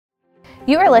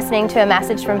You are listening to a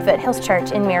message from Foothills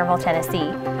Church in Maryville,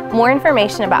 Tennessee. More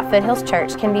information about Foothills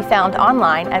Church can be found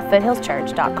online at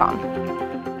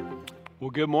foothillschurch.com.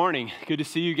 Well, good morning. Good to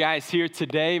see you guys here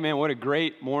today. Man, what a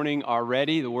great morning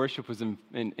already. The worship was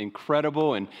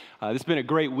incredible, and this has been a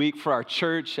great week for our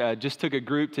church. Just took a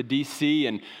group to D.C.,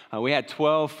 and we had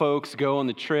 12 folks go on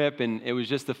the trip, and it was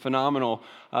just a phenomenal,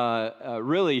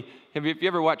 really. Have you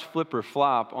ever watched Flip or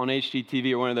Flop on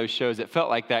HGTV or one of those shows? It felt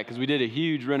like that because we did a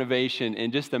huge renovation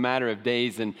in just a matter of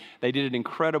days, and they did an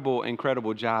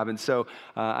incredible job. And so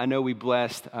I know we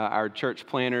blessed our church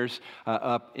planners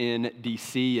up in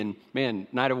D.C. And man,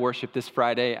 night of worship this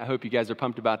Friday. I hope you guys are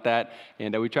pumped about that.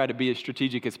 And we try to be as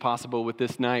strategic as possible with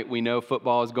this night. We know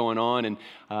football is going on and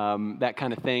that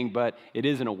kind of thing, but it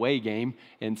is an away game.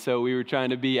 And so we were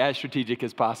trying to be as strategic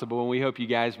as possible. And we hope you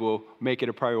guys will make it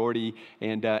a priority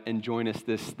and join us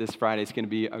this Friday. It's going to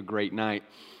be a great night.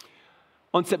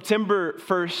 On September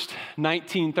 1st,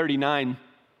 1939,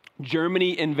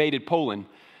 Germany invaded Poland.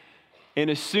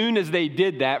 And as soon as they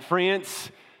did that,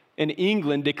 France and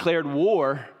England declared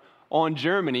war on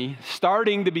Germany,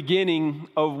 starting the beginning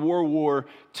of World War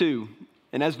II.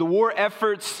 And as the war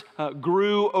efforts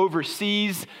grew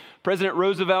overseas, President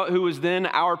Roosevelt, who was then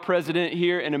our president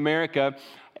here in America,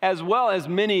 as well as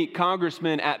many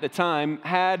congressmen at the time,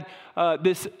 had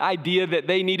this idea that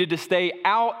they needed to stay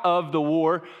out of the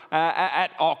war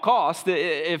at all costs,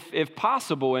 if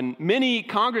possible. And many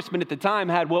congressmen at the time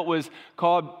had what was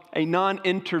called a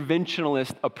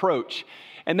non-interventionist approach.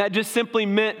 And that just simply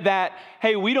meant that,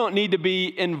 hey, we don't need to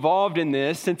be involved in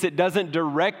this since it doesn't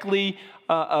directly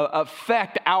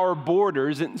affect our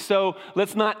borders. And so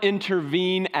let's not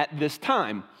intervene at this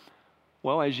time.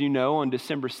 Well, as you know, on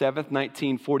December 7th,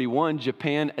 1941,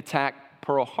 Japan attacked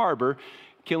Pearl Harbor,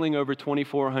 killing over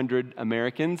 2,400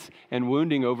 Americans and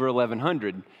wounding over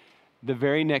 1,100. The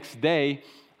very next day,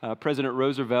 President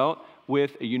Roosevelt,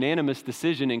 with a unanimous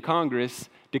decision in Congress,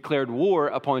 declared war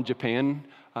upon Japan,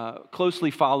 closely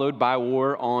followed by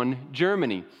war on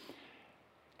Germany.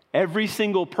 Every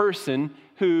single person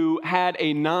who had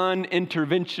a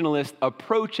non-interventionist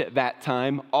approach at that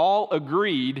time all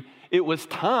agreed it was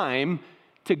time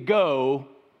to go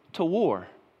to war.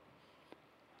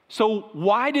 So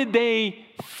why did they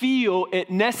feel it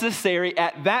necessary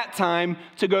at that time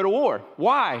to go to war?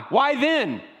 Why? Why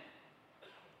then?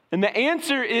 And the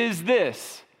answer is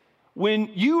this: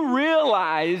 when you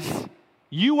realize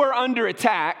you are under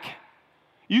attack,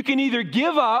 you can either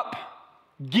give up,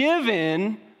 give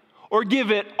in, or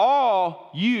give it all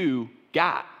you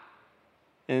got.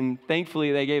 And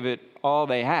thankfully, they gave it all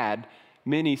they had,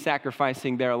 many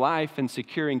sacrificing their life and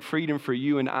securing freedom for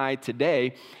you and I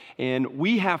today. And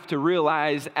we have to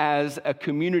realize as a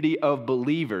community of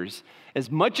believers, as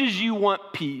much as you want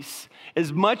peace,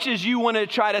 as much as you want to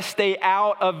try to stay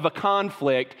out of the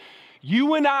conflict,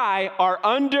 you and I are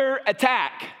under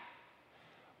attack.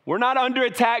 We're not under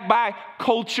attack by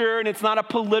culture, and it's not a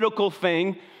political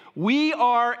thing. We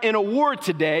are in a war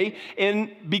today, and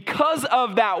because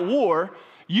of that war,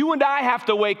 you and I have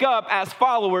to wake up as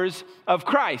followers of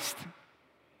Christ.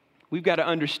 We've got to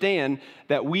understand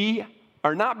that we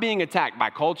are not being attacked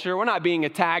by culture. We're not being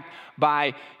attacked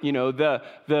by,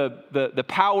 the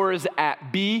powers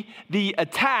at be. The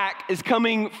attack is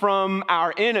coming from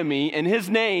our enemy, and his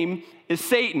name is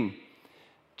Satan.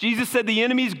 Jesus said the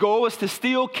enemy's goal is to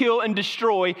steal, kill, and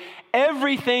destroy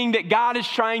everything that God is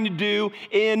trying to do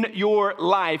in your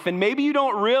life. And maybe you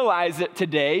don't realize it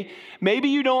today. Maybe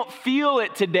you don't feel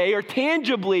it today or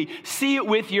tangibly see it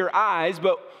with your eyes,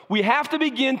 but we have to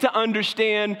begin to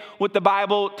understand what the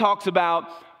Bible talks about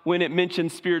when it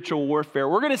mentions spiritual warfare.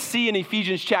 We're going to see in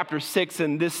Ephesians chapter 6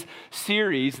 in this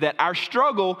series that our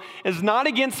struggle is not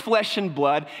against flesh and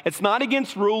blood. It's not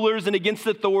against rulers and against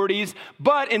authorities,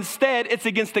 but instead it's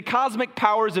against the cosmic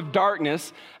powers of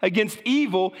darkness, against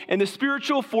evil and the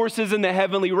spiritual forces in the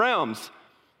heavenly realms.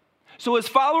 So as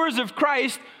followers of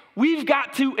Christ, we've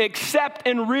got to accept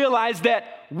and realize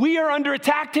that we are under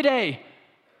attack today.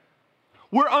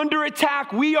 We're under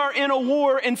attack. We are in a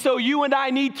war, and so you and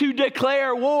I need to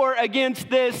declare war against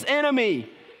this enemy.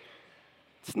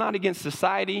 It's not against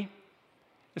society.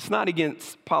 It's not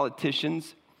against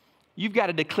politicians. You've got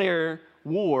to declare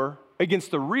war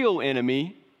against the real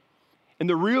enemy, and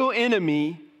the real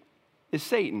enemy is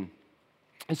Satan.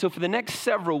 And so for the next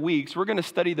several weeks, we're going to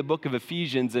study the book of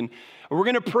Ephesians, and we're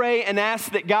going to pray and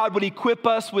ask that God would equip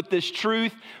us with this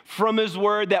truth from his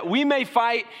word, that we may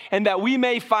fight and that we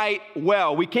may fight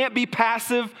well. We can't be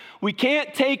passive. We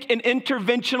can't take an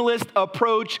interventionist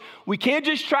approach. We can't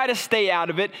just try to stay out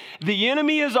of it. The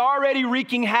enemy is already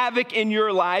wreaking havoc in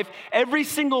your life. Every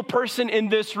single person in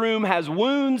this room has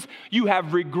wounds. You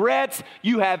have regrets.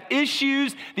 You have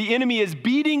issues. The enemy is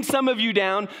beating some of you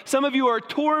down. Some of you are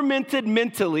tormented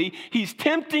mentally. He's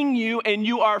tempting you and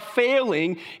you are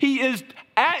failing. He is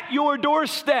at your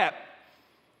doorstep.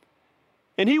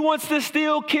 And he wants to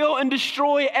steal, kill, and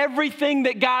destroy everything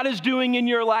that God is doing in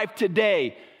your life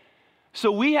today.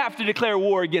 So we have to declare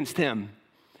war against him.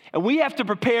 And we have to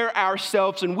prepare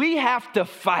ourselves, and we have to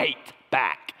fight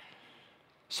back.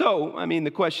 So, the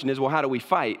question is, well, how do we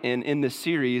fight? And in this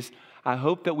series, I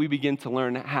hope that we begin to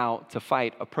learn how to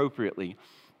fight appropriately.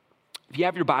 If you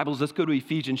have your Bibles, let's go to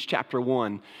Ephesians chapter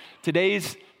 1.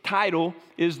 Today's title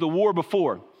is The War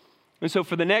Before. And so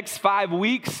for the next 5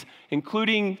 weeks,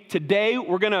 including today,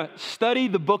 we're going to study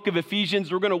the book of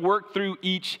Ephesians. We're going to work through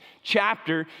each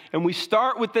chapter. And we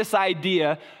start with this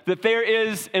idea that there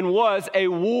is and was a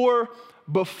war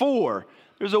before.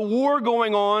 There's a war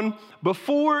going on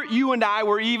before you and I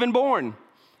were even born.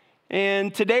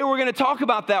 And today we're going to talk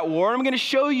about that war. I'm going to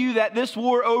show you that this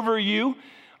war over you,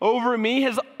 over me,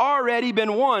 has already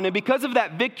been won. And because of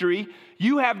that victory,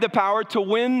 you have the power to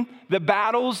win the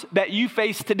battles that you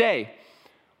face today.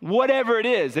 Whatever it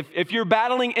is, if you're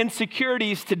battling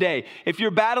insecurities today, if you're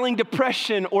battling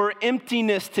depression or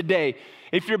emptiness today,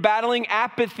 if you're battling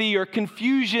apathy or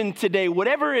confusion today,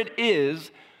 whatever it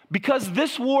is, because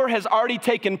this war has already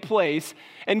taken place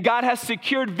and God has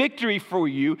secured victory for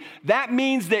you, that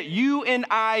means that you and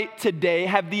I today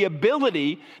have the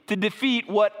ability to defeat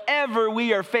whatever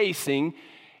we are facing.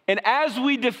 And as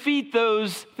we defeat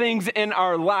those things in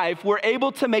our life, we're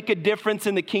able to make a difference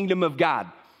in the kingdom of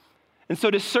God. And so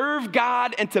to serve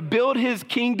God and to build his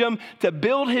kingdom, to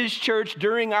build his church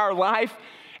during our life,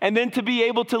 and then to be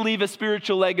able to leave a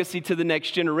spiritual legacy to the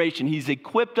next generation. He's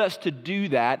equipped us to do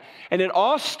that. And it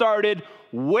all started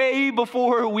way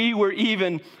before we were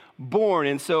even born.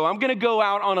 And so I'm going to go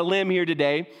out on a limb here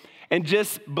today and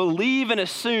just believe and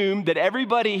assume that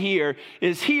everybody here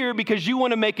is here because you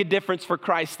want to make a difference for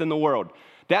Christ in the world.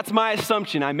 That's my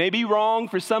assumption. I may be wrong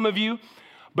for some of you,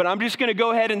 but I'm just going to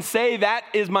go ahead and say that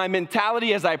is my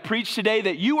mentality as I preach today,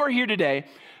 that you are here today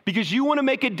because you want to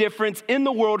make a difference in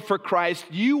the world for Christ.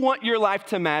 You want your life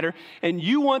to matter, and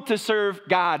you want to serve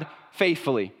God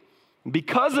faithfully.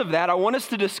 Because of that, I want us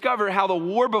to discover how the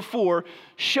war before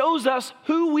shows us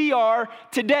who we are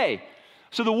today.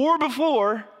 So the war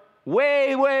before,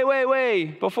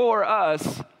 way before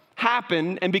us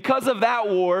happened, and because of that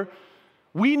war,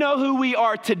 we know who we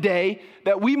are today,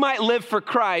 that we might live for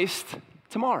Christ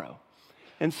tomorrow.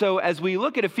 And so as we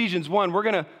look at Ephesians 1, we're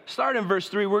going to start in verse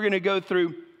 3. We're going to go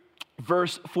through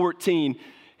verse 14.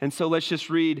 And so let's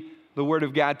just read the word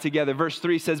of God together. Verse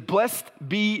 3 says, "Blessed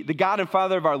be the God and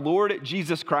Father of our Lord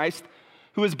Jesus Christ,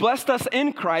 who has blessed us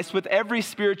in Christ with every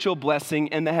spiritual blessing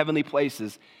in the heavenly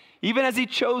places, even as he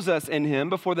chose us in him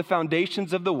before the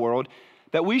foundations of the world,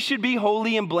 that we should be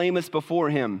holy and blameless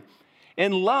before him.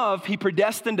 In love, he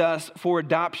predestined us for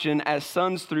adoption as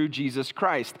sons through Jesus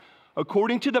Christ,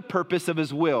 according to the purpose of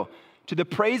his will, to the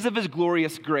praise of his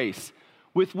glorious grace,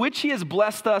 with which he has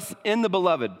blessed us in the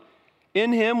beloved.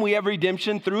 In him we have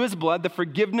redemption through his blood, the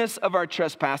forgiveness of our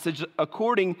trespasses,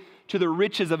 according to the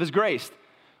riches of his grace,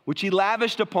 which he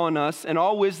lavished upon us in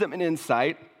all wisdom and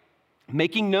insight,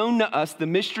 making known to us the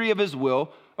mystery of his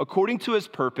will, according to his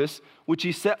purpose, which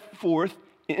he set forth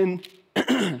in,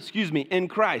 in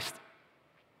Christ,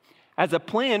 as a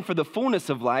plan for the fullness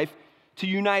of life, to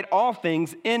unite all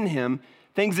things in him,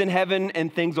 things in heaven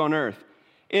and things on earth.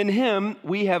 In him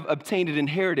we have obtained an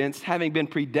inheritance, having been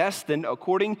predestined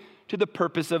according to the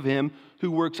purpose of him who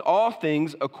works all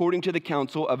things according to the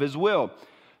counsel of his will,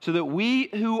 so that we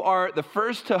who are the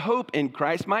first to hope in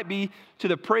Christ might be to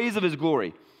the praise of his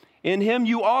glory. In him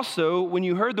you also, when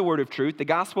you heard the word of truth, the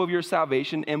gospel of your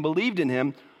salvation, and believed in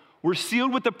him, were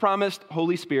sealed with the promised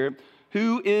Holy Spirit,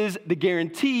 who is the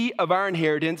guarantee of our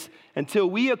inheritance until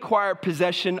we acquire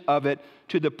possession of it,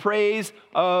 to the praise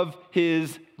of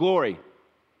his glory."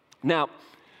 Now,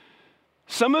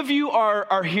 some of you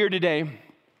are here today,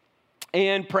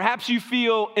 and perhaps you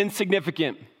feel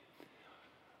insignificant.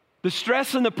 The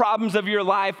stress and the problems of your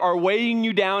life are weighing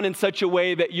you down in such a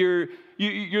way that you're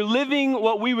living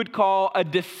what we would call a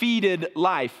defeated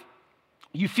life.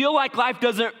 You feel like life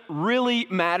doesn't really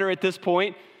matter at this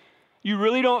point. You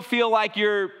really don't feel like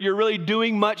you're really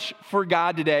doing much for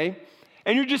God today,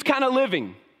 and you're just kind of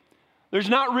living. There's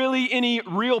not really any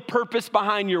real purpose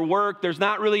behind your work. There's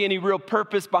not really any real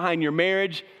purpose behind your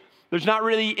marriage. There's not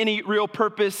really any real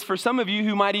purpose for some of you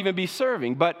who might even be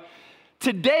serving. But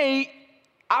today,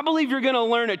 I believe you're going to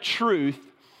learn a truth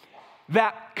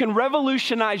that can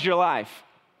revolutionize your life.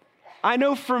 I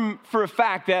know for a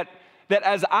fact that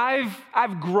as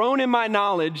I've grown in my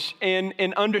knowledge and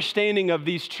understanding of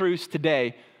these truths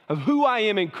today, of who I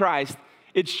am in Christ,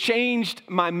 it's changed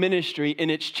my ministry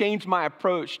and it's changed my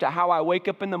approach to how I wake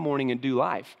up in the morning and do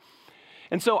life.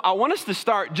 And so I want us to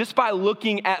start just by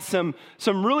looking at some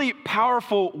really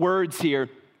powerful words here. And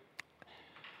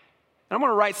I'm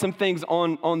going to write some things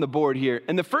on the board here.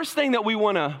 And the first thing that we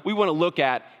want to look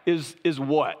at is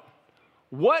what?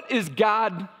 What is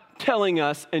God telling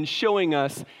us and showing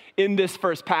us in this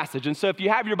first passage? And so if you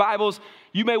have your Bibles,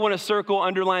 you may want to circle,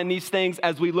 underline these things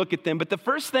as we look at them. But the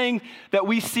first thing that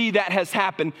we see that has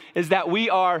happened is that we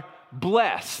are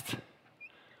blessed.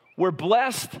 We're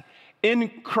blessed in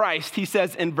Christ, he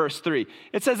says in verse 3.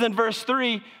 It says in verse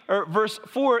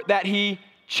 4 that he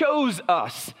chose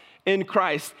us in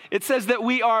Christ. It says that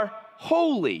we are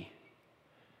holy.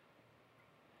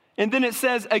 And then it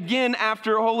says again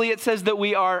after holy, it says that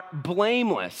we are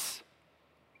blameless.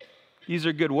 These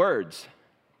are good words.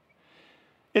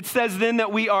 It says then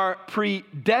that we are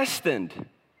predestined.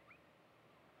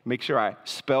 Make sure I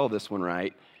spell this one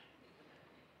right.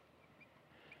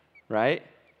 Right?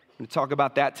 I'm going to talk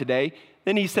about that today.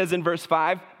 Then he says in verse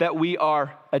 5 that we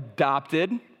are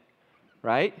adopted.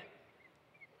 Right?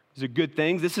 These are good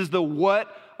things. This is the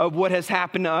what of what has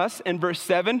happened to us. In verse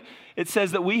 7, it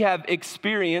says that we have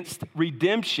experienced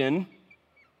redemption.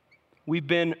 We've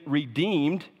been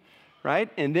redeemed.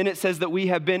 Right? And then it says that we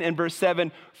have been, in verse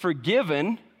 7,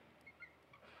 forgiven.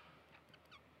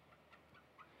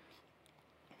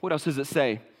 What else does it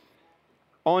say?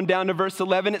 On down to verse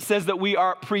 11, it says that we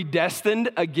are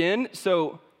predestined again.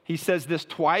 So he says this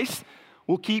twice.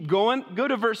 We'll keep going. Go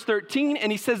to verse 13,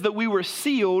 and he says that we were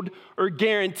sealed or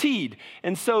guaranteed.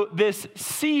 And so this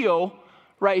seal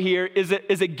right here is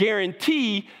a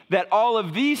guarantee that all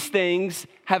of these things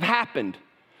have happened.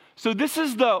 So this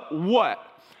is the what.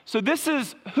 So this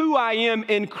is who I am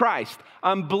in Christ.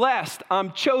 I'm blessed,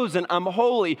 I'm chosen, I'm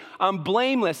holy, I'm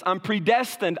blameless, I'm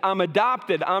predestined, I'm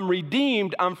adopted, I'm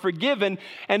redeemed, I'm forgiven,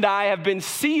 and I have been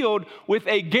sealed with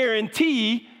a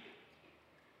guarantee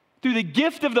through the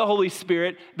gift of the Holy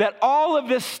Spirit that all of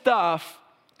this stuff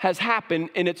has happened,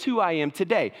 and it's who I am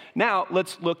today. Now,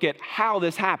 let's look at how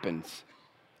this happens.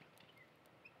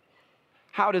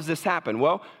 How does this happen?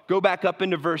 Well, go back up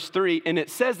into verse 3, and it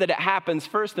says that it happens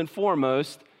first and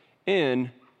foremost in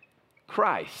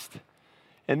Christ.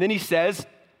 And then he says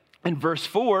in verse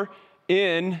 4,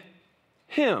 in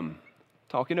him.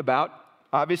 Talking about,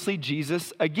 obviously,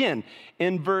 Jesus again.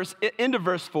 Into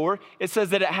verse 4, it says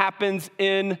that it happens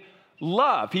in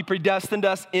love. He predestined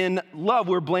us in love.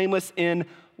 We're blameless in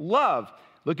love.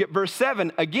 Look at verse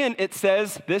 7. Again, it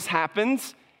says this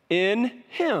happens in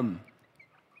him.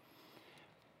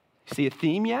 See a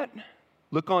theme yet?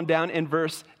 Look on down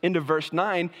into verse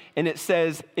 9, and it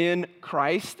says, in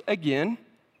Christ again.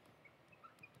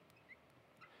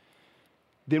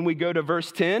 Then we go to verse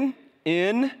 10,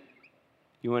 in,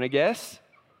 you want to guess?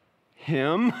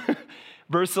 Him.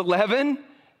 Verse 11,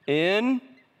 in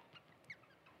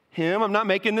him. I'm not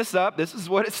making this up. This is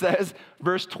what it says.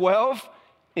 Verse 12,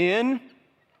 in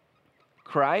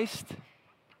Christ.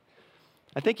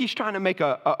 I think he's trying to make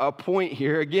a point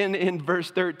here. Again, in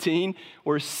verse 13,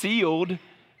 we're sealed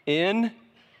in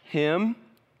him.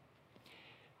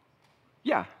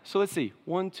 Yeah, so let's see.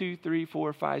 1, 2, 3,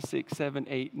 4, 5, 6, 7,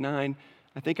 8, 9.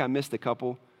 I think I missed a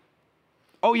couple.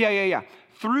 Oh, yeah.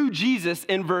 Through Jesus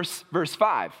in verse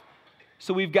 5.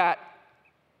 So we've got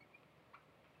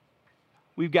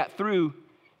through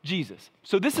Jesus.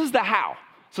 So this is the how.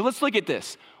 So let's look at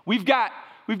this. We've got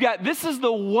this is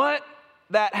the what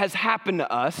that has happened to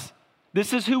us.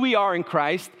 This is who we are in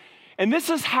Christ. And this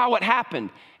is how it happened.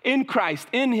 In Christ,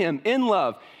 in him, in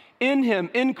love. In him,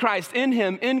 in Christ, in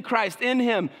him, in Christ, in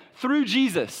him. Through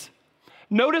Jesus.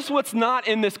 Notice what's not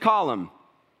in this column.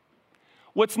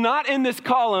 What's not in this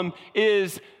column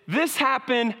is this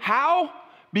happened how?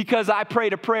 Because I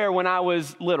prayed a prayer when I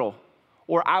was little.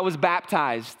 Or I was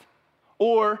baptized.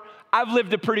 Or I've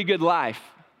lived a pretty good life.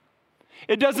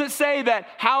 It doesn't say that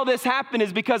how this happened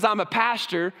is because I'm a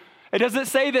pastor. It doesn't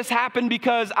say this happened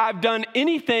because I've done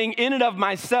anything in and of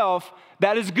myself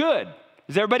that is good.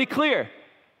 Is everybody clear?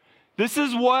 This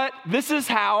is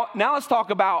how. Now let's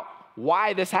talk about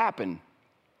why this happened.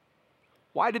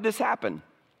 Why did this happen?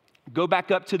 Go back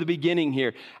up to the beginning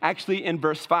here. Actually, in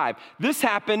verse 5. This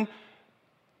happened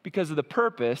because of the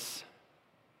purpose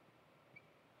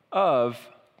of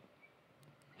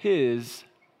his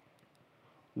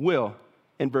will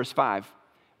in verse 5.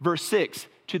 Verse 6,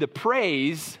 to the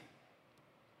praise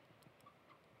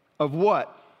of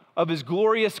what? Of his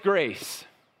glorious grace.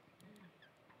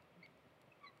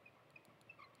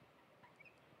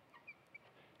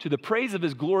 To the praise of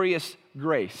his glorious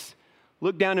grace.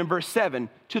 Look down in verse 7,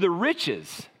 to the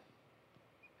riches.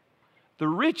 The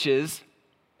riches,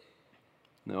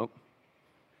 nope,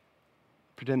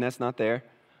 pretend that's not there,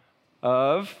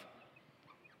 of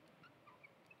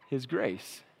his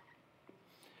grace.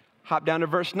 Hop down to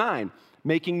verse 9,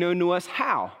 making known to us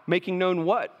how? Making known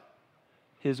what?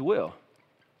 His will.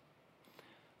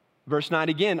 Verse 9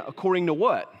 again, according to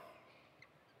what?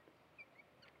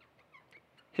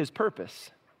 His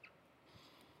purpose.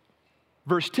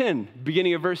 Verse 10,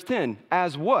 beginning of verse 10,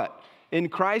 as what? In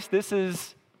Christ, this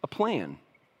is a plan.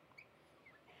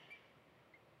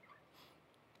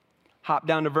 Hop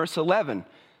down to verse 11.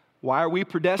 Why are we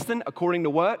predestined? According to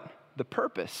what? The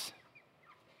purpose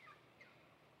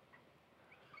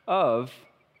of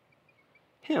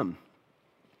him.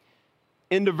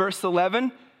 Into verse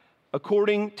 11,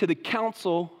 according to the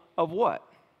counsel of what?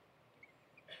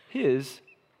 His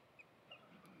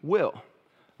will.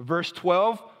 Verse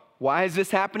 12, why is this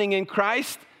happening in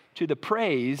Christ? To the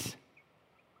praise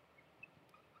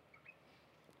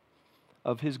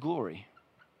of his glory.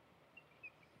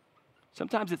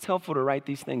 Sometimes it's helpful to write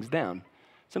these things down.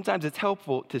 Sometimes it's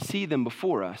helpful to see them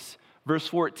before us. Verse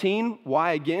 14,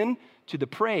 why again? To the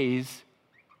praise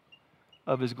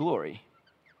of his glory.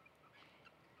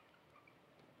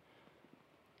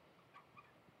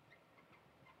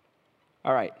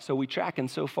 All right, so we tracking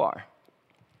so far.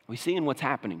 We seeing what's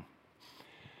happening.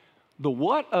 The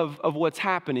what of what's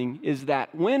happening is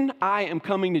that when I am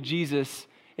coming to Jesus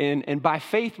and by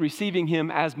faith receiving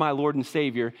him as my Lord and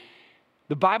Savior,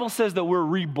 the Bible says that we're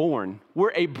reborn.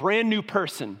 We're a brand new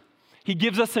person. He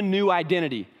gives us a new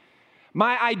identity.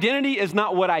 My identity is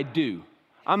not what I do.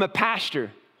 I'm a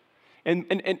pastor,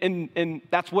 and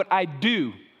that's what I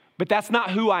do, but that's not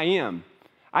who I am.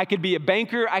 I could be a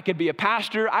banker, I could be a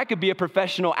pastor, I could be a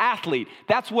professional athlete.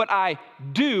 That's what I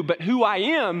do, but who I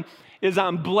am is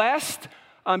I'm blessed,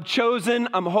 I'm chosen,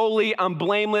 I'm holy, I'm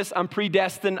blameless, I'm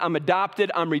predestined, I'm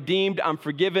adopted, I'm redeemed, I'm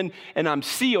forgiven, and I'm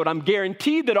sealed. I'm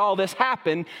guaranteed that all this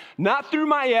happened, not through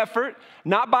my effort,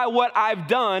 not by what I've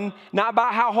done, not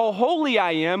by how holy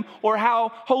I am or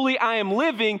how holy I am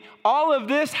living. All of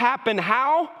this happened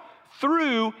how?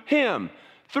 Through him.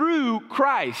 Through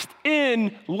Christ,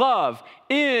 in love,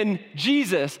 in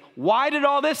Jesus. Why did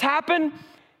all this happen?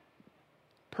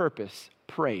 Purpose,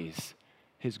 praise,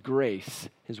 his grace,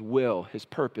 his will, his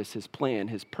purpose, his plan,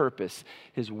 his purpose,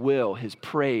 his will, his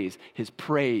praise, his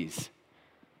praise.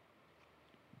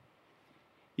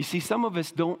 You see, some of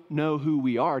us don't know who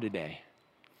we are today.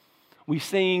 We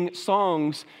sing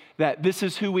songs that this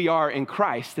is who we are in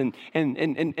Christ, and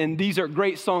these are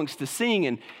great songs to sing,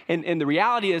 and the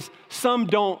reality is some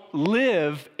don't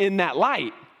live in that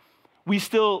light. We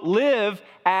still live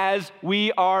as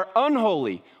we are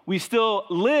unholy. We still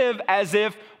live as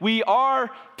if we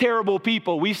are terrible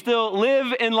people. We still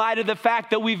live in light of the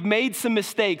fact that we've made some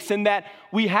mistakes and that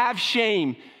we have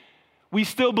shame. We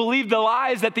still believe the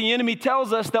lies that the enemy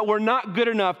tells us, that we're not good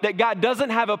enough, that God doesn't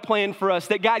have a plan for us,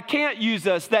 that God can't use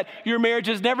us, that your marriage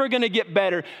is never going to get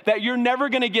better, that you're never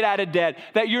going to get out of debt,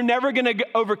 that you're never going to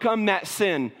overcome that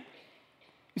sin.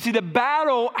 You see, the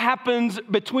battle happens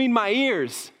between my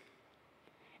ears.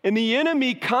 And the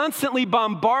enemy constantly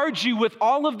bombards you with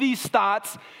all of these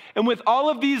thoughts and with all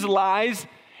of these lies,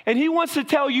 and he wants to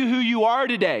tell you who you are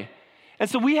today. And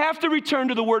so we have to return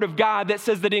to the Word of God that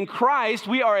says that in Christ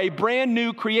we are a brand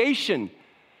new creation.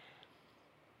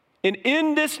 And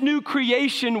in this new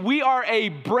creation, we are a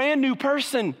brand new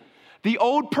person. The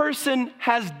old person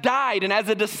has died, and as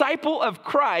a disciple of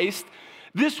Christ,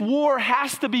 this war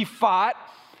has to be fought.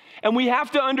 And we have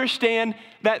to understand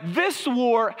that this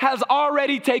war has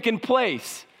already taken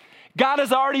place. God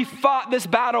has already fought this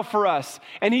battle for us,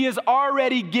 and he has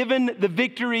already given the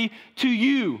victory to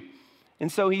you.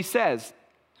 And so he says,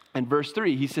 in verse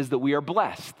 3, he says that we are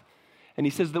blessed. And he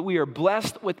says that we are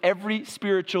blessed with every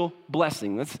spiritual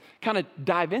blessing. Let's kind of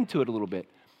dive into it a little bit.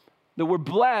 That we're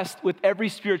blessed with every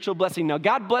spiritual blessing. Now,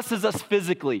 God blesses us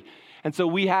physically. And so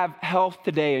we have health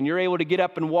today, and you're able to get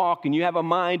up and walk, and you have a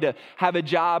mind to have a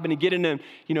job and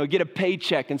to get a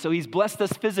paycheck. And so he's blessed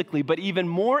us physically. But even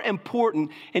more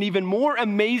important and even more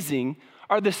amazing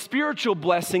are the spiritual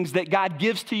blessings that God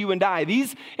gives to you and I.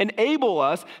 These enable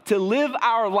us to live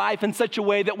our life in such a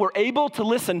way that we're able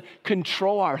to,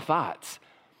 control our thoughts.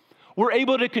 We're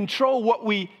able to control what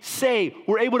we say.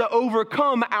 We're able to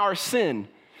overcome our sin.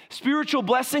 Spiritual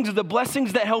blessings are the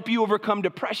blessings that help you overcome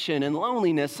depression and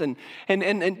loneliness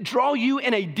and draw you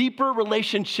in a deeper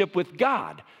relationship with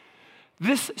God.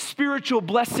 This spiritual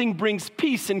blessing brings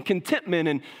peace and contentment.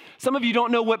 And some of you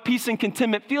don't know what peace and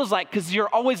contentment feels like because you're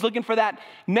always looking for that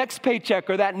next paycheck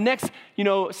or that next,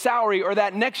 salary or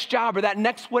that next job or that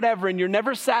next whatever. And you're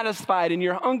never satisfied and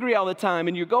you're hungry all the time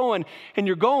and you're going and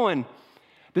you're going.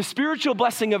 The spiritual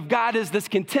blessing of God is this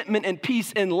contentment and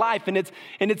peace in life. And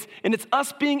it's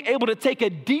us being able to take a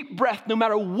deep breath no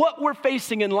matter what we're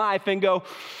facing in life and go,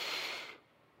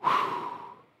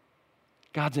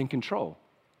 God's in control.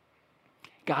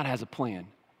 God has a plan.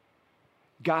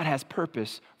 God has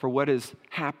purpose for what is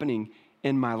happening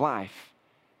in my life.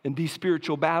 And these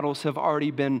spiritual battles have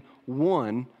already been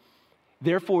won.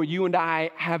 Therefore, you and I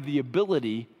have the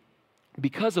ability,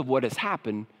 because of what has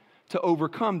happened, to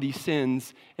overcome these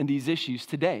sins and these issues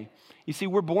today. You see,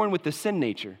 we're born with the sin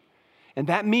nature. And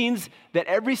that means that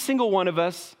every single one of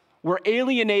us, we're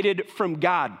alienated from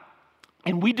God.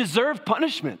 And we deserve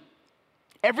punishment.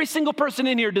 Every single person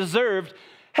in here deserved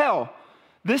hell.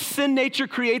 This sin nature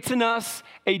creates in us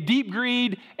a deep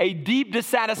greed, a deep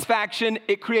dissatisfaction.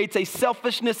 It creates a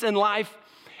selfishness in life,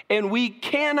 and we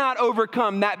cannot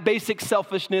overcome that basic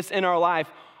selfishness in our life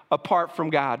apart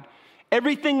from God.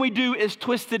 Everything we do is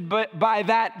twisted by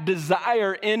that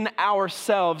desire in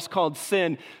ourselves called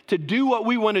sin to do what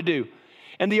we want to do.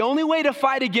 And the only way to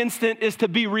fight against it is to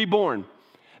be reborn.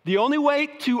 The only way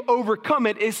to overcome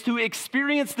it is to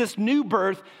experience this new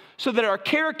birth so that our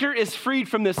character is freed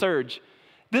from this urge.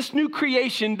 This new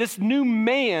creation, this new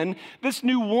man, this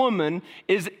new woman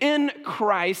is in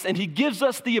Christ, and he gives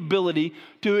us the ability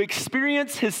to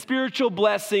experience his spiritual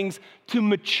blessings, to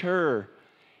mature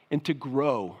and to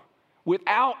grow.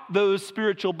 Without those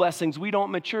spiritual blessings, we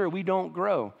don't mature, we don't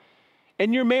grow.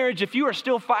 In your marriage, if you are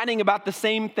still fighting about the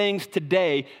same things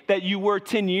today that you were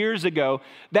 10 years ago,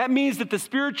 that means that the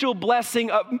spiritual blessing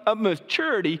of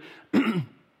maturity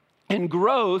and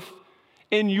growth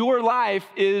in your life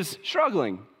is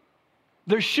struggling.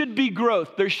 There should be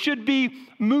growth. There should be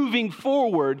moving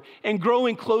forward and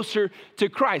growing closer to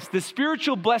Christ. The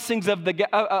spiritual blessings of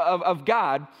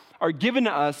God are given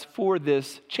to us for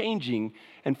this changing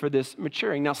and for this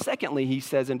maturing. Now, secondly, he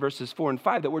says in verses 4 and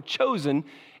 5 that we're chosen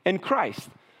in Christ,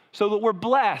 so that we're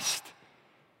blessed.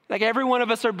 Like every one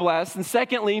of us are blessed. And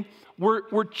secondly,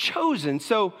 we're chosen.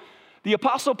 So the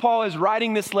Apostle Paul is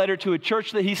writing this letter to a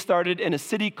church that he started in a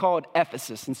city called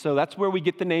Ephesus. And so that's where we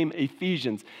get the name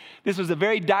Ephesians. This was a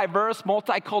very diverse,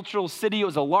 multicultural city. It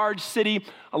was a large city,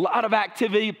 a lot of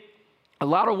activity, a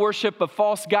lot of worship of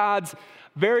false gods,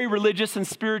 very religious and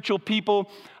spiritual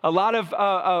people, a lot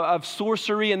of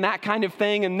sorcery and that kind of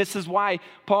thing. And this is why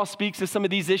Paul speaks to some of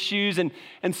these issues.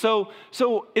 And so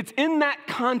it's in that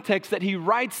context that he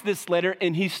writes this letter,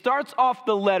 and he starts off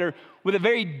the letter with a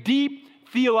very deep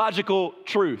theological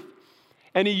truth.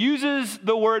 And he uses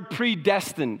the word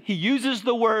predestined. He uses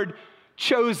the word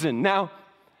chosen. Now,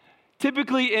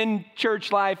 typically in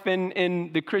church life and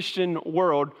in the Christian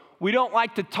world, we don't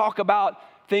like to talk about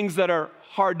things that are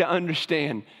hard to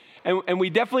understand. And we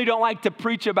definitely don't like to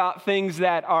preach about things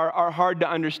that are hard to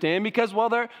understand because, well,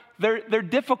 they're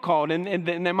difficult and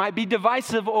they might be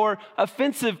divisive or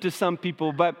offensive to some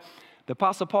people. But the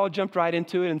Apostle Paul jumped right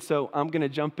into it, and so I'm going to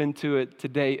jump into it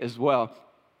today as well.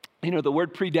 You know, the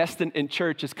word predestined in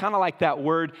church is kind of like that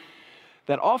word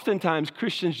that oftentimes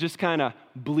Christians just kind of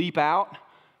bleep out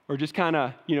or just kind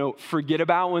of, forget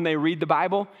about when they read the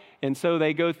Bible. And so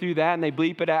they go through that and they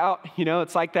bleep it out.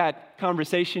 It's like that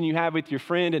conversation you have with your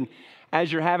friend, and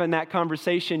as you're having that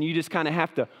conversation, you just kind of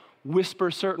have to whisper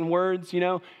certain words,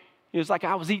 It's like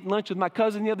I was eating lunch with my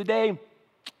cousin the other day.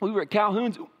 We were at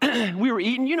Calhoun's. We were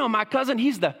eating. My cousin,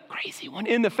 he's the crazy one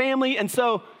in the family. And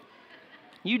so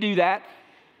you do that.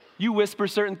 You whisper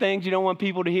certain things you don't want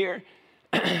people to hear.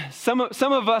 Some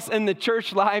of us in the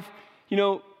church life,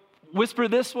 whisper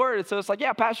this word. So it's like,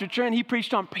 yeah, Pastor Trent, he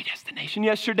preached on predestination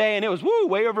yesterday, and it was,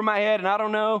 way over my head, and I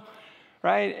don't know,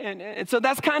 right? And so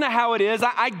that's kind of how it is.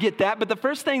 I get that. But the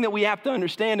first thing that we have to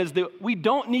understand is that we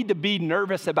don't need to be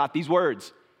nervous about these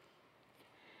words.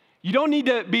 You don't need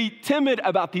to be timid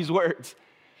about these words.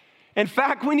 In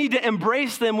fact, we need to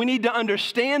embrace them. We need to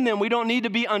understand them. We don't need to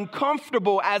be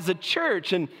uncomfortable as a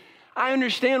church. And I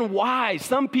understand why.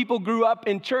 Some people grew up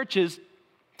in churches,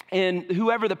 and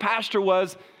whoever the pastor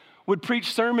was would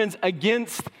preach sermons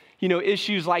against,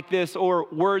 issues like this or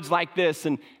words like this.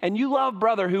 And you love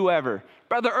brother whoever.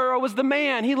 Brother Earl was the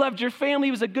man. He loved your family.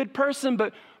 He was a good person,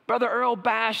 but Brother Earl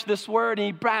bashed this word, and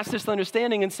he bashed this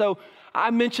understanding. And so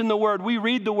I mentioned the word, we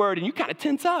read the word, and you kind of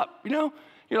tense up, You're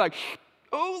like,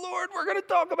 oh, Lord, we're going to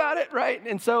talk about it, right?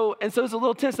 And so it's a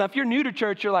little tense. Now, if you're new to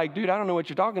church, you're like, dude, I don't know what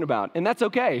you're talking about. And that's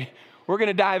okay. We're going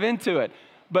to dive into it.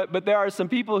 But there are some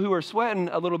people who are sweating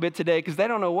a little bit today because they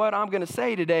don't know what I'm going to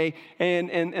say today, and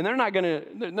they're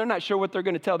not sure what they're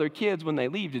going to tell their kids when they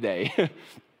leave today.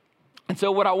 And so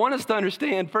what I want us to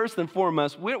understand, first and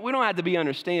foremost, we don't have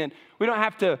to we don't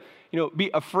have to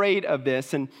be afraid of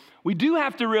this. And we do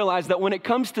have to realize that when it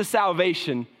comes to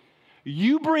salvation,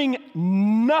 you bring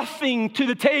nothing to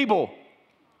the table.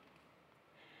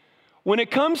 When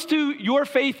it comes to your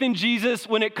faith in Jesus,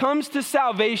 when it comes to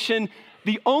salvation,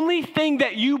 the only thing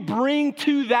that you bring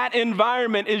to that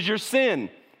environment is your sin.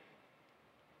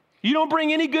 You don't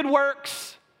bring any good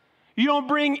works. You don't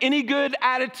bring any good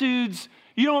attitudes.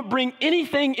 You don't bring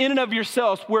anything in and of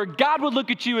yourself where God would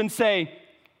look at you and say,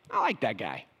 I like that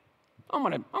guy. I'm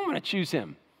gonna choose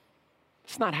him.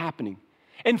 It's not happening.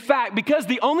 In fact, because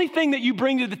the only thing that you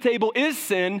bring to the table is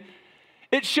sin,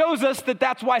 it shows us that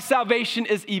that's why salvation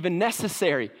is even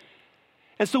necessary.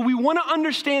 And so we want to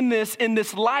understand this in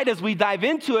this light as we dive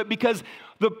into it, because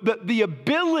the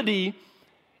ability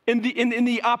and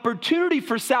the opportunity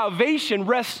for salvation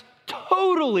rests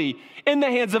totally in the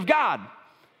hands of God.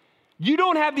 You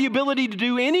don't have the ability to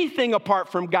do anything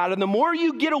apart from God. And the more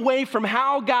you get away from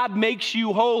how God makes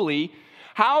you holy,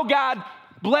 how God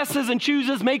blesses and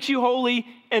chooses, makes you holy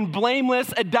and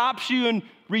blameless, adopts you and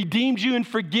redeems you and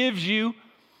forgives you,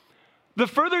 the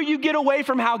further you get away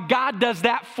from how God does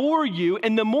that for you,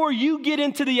 and the more you get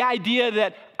into the idea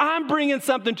that I'm bringing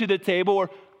something to the table, or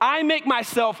I make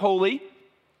myself holy,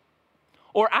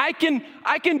 or I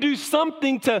can do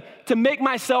something to make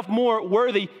myself more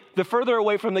worthy, the further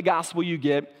away from the gospel you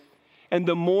get, and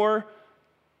the more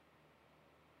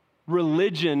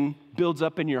religion builds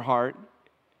up in your heart,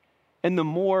 and the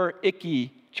more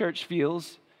icky church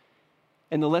feels,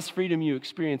 and the less freedom you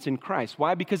experience in Christ.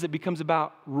 Why? Because it becomes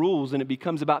about rules and it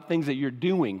becomes about things that you're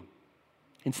doing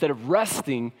instead of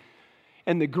resting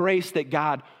in the grace that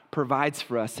God provides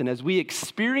for us. And as we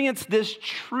experience this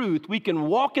truth, we can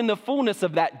walk in the fullness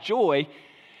of that joy,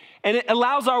 and it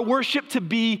allows our worship to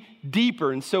be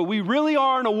deeper. And so we really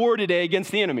are in a war today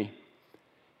against the enemy.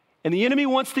 And the enemy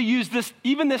wants to use this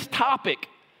topic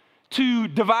to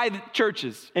divide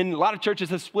churches. And a lot of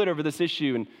churches have split over this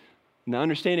issue and the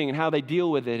understanding and how they deal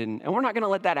with it. And we're not going to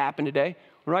let that happen today.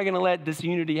 We're not going to let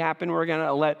disunity happen. We're going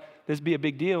to let this be a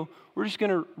big deal. We're just going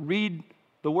to read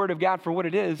the Word of God for what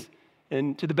it is,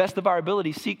 and to the best of our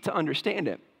ability, seek to understand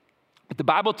it. But the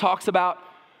Bible talks about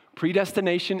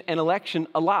predestination and election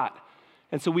a lot.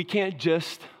 And so we can't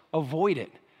just avoid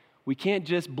it. We can't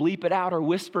just bleep it out or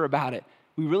whisper about it.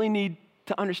 We really need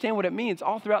to understand what it means.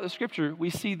 All throughout the Scripture, we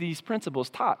see these principles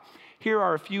taught. Here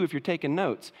are a few if you're taking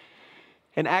notes.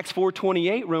 In Acts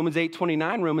 4:28, Romans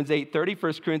 8:29, Romans 8:30,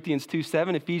 1 Corinthians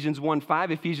 2:7, Ephesians 1:5,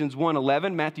 Ephesians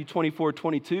 1:11, Matthew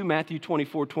 24:22, Matthew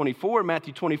 24:24,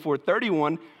 Matthew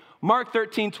 24:31, Mark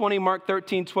 13:20, Mark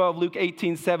 13:12, Luke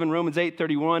 18:7, Romans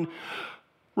 8:31,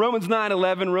 Romans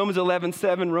 9:11, Romans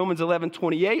 11:7, Romans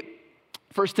 11:28,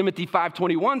 1 Timothy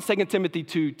 5:21, 2 Timothy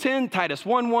 2:10, Titus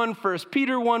 1:1, 1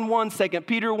 Peter 1:1, 2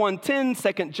 Peter 1:10,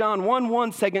 2 John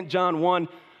 1:1, 2 John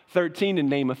 1:13, to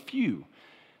name a few.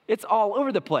 It's all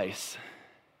over the place.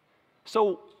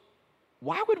 So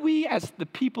why would we, as the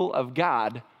people of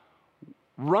God,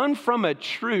 run from a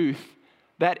truth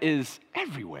that is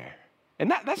everywhere? And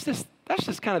that's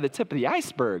just kind of the tip of the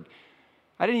iceberg.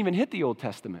 I didn't even hit the Old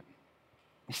Testament.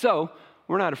 So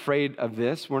we're not afraid of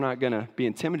this. We're not going to be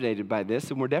intimidated by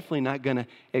this, and we're definitely not going to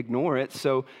ignore it.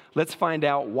 So let's find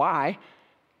out why.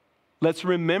 Let's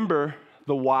remember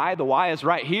the why. The why is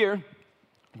right here.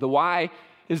 The why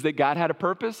is that God had a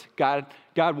purpose. God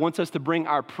wants us to bring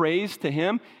our praise to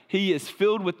Him. He is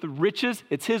filled with the riches.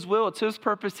 It's His will, it's His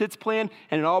purpose, His plan,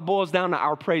 and it all boils down to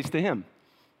our praise to Him.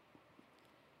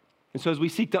 And so as we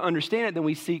seek to understand it, then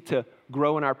we seek to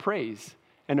grow in our praise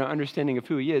and our understanding of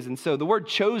who He is. And so the word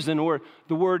chosen or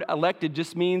the word elected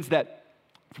just means that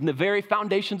from the very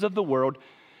foundations of the world,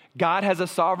 God has a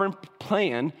sovereign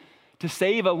plan to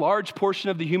save a large portion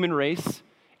of the human race,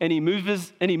 and he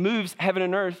moves heaven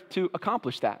and earth to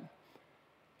accomplish that.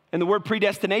 And the word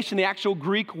predestination, the actual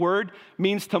Greek word,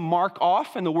 means to mark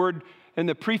off, and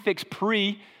the prefix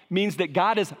pre means that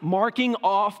God is marking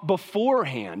off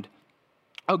beforehand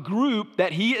a group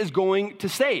that He is going to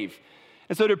save.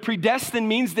 And so to predestine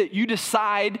means that you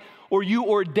decide or you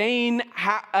ordain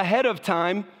ahead of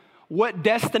time what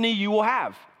destiny you will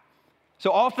have. So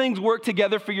all things work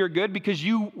together for your good because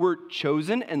you were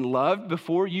chosen and loved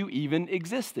before you even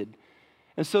existed.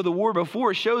 And so the word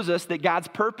before shows us that God's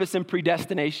purpose in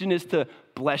predestination is to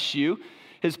bless you.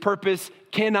 His purpose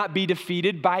cannot be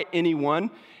defeated by anyone.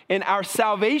 and our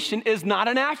salvation is not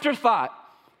an afterthought.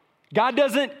 God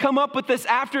doesn't come up with this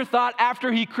afterthought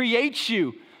after he creates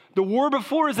you. The war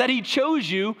before is that he chose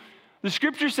you. The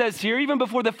scripture says here, even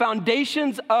before the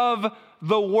foundations of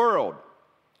the world.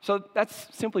 So that's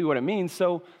simply what it means.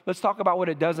 So let's talk about what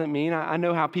it doesn't mean. I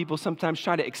know how people sometimes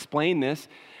try to explain this.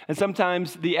 And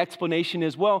sometimes the explanation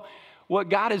is, well, what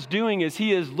God is doing is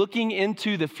he is looking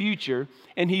into the future,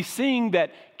 and he's seeing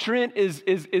that Trent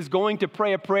is going to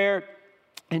pray a prayer,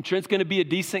 and Trent's going to be a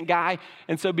decent guy.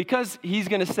 And so because he's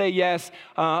going to say yes,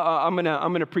 I'm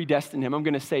going to predestine him. I'm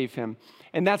going to save him.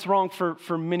 And that's wrong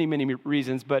for many, many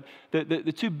reasons. But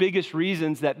the two biggest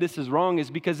reasons that this is wrong is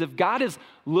because if God is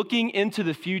looking into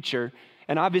the future,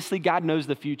 and obviously God knows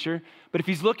the future, but if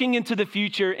he's looking into the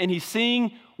future and he's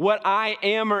seeing what I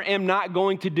am or am not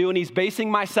going to do, and he's basing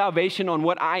my salvation on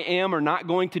what I am or not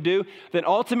going to do, then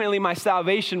ultimately my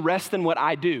salvation rests in what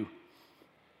I do.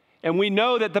 And we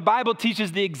know that the Bible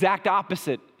teaches the exact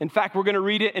opposite. In fact, we're going to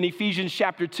read it in Ephesians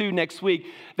chapter 2 next week,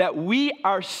 that we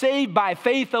are saved by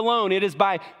faith alone. It is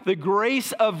by the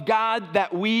grace of God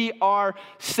that we are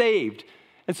saved.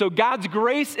 And so God's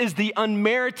grace is the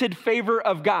unmerited favor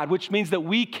of God, which means that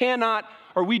we cannot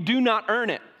or we do not earn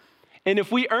it. And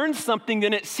if we earn something,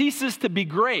 then it ceases to be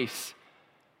grace.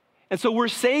 And so we're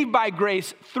saved by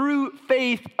grace through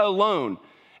faith alone.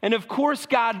 And of course,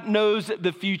 God knows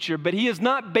the future, but he is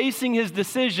not basing his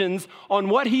decisions on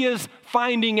what he is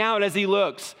finding out as he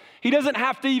looks. He doesn't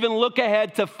have to even look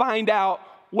ahead to find out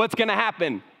what's going to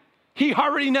happen. He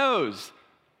already knows.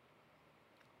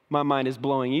 My mind is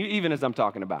blowing, even as I'm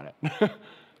talking about it.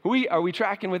 Are we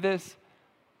tracking with this?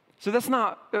 So that's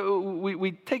not,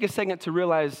 we take a second to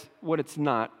realize what it's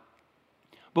not.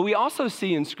 But we also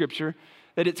see in Scripture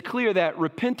that it's clear that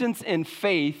repentance and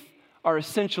faith are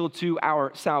essential to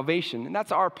our salvation, and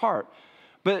that's our part.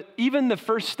 But even the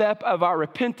first step of our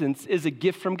repentance is a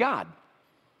gift from God.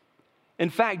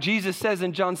 In fact, Jesus says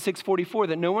in John 6:44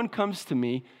 that no one comes to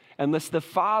me unless the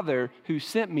Father who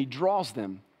sent me draws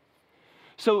them.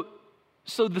 So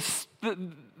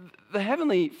the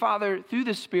Heavenly Father, through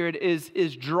the Spirit,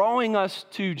 is drawing us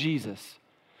to Jesus,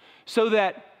 so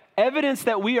that evidence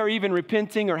that we are even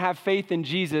repenting or have faith in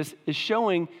Jesus is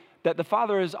showing that the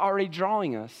Father is already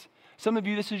drawing us. Some of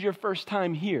you, this is your first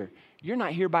time here. You're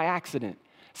not here by accident.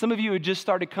 Some of you have just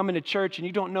started coming to church and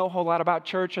you don't know a whole lot about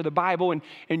church or the Bible,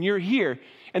 and you're here.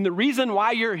 And the reason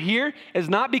why you're here is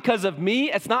not because of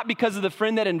me. It's not because of the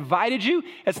friend that invited you.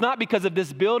 It's not because of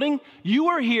this building. You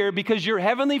are here because your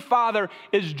Heavenly Father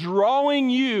is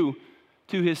drawing you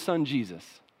to his Son, Jesus.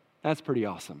 That's pretty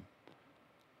awesome.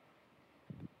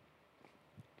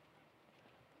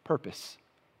 Purpose.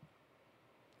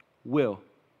 Will.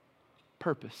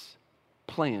 Purpose.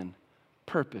 Plan,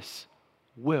 purpose,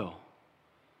 will.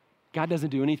 God doesn't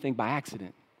do anything by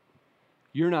accident.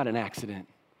 You're not an accident.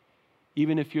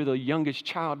 Even if you're the youngest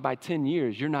child by 10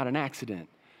 years, you're not an accident.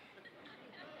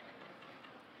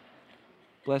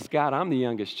 Bless God, I'm the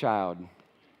youngest child.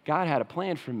 God had a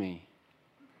plan for me.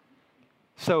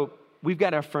 So we've got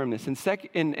to affirm this.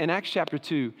 In Acts chapter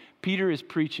 2, Peter is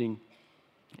preaching,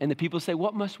 and the people say,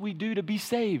 what must we do to be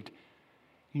saved?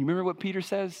 You remember what Peter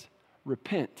says?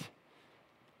 Repent.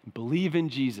 Believe in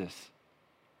Jesus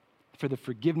for the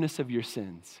forgiveness of your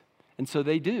sins. And so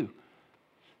they do.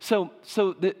 So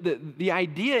the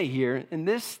idea here, and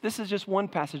this is just one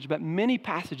passage, but many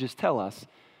passages tell us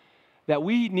that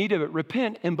we need to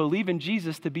repent and believe in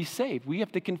Jesus to be saved. We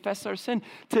have to confess our sin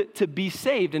to be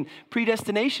saved. And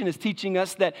predestination is teaching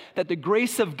us that the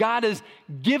grace of God is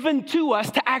given to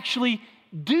us to actually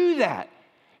do that.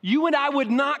 You and I would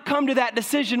not come to that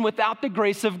decision without the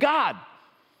grace of God.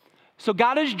 So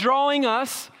God is drawing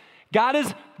us. God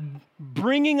is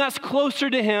bringing us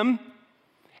closer to him.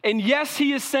 And yes,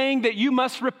 he is saying that you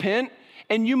must repent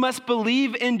and you must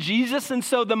believe in Jesus. And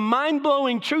so the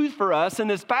mind-blowing truth for us in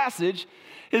this passage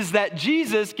is that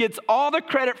Jesus gets all the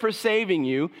credit for saving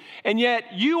you, and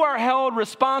yet you are held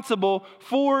responsible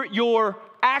for your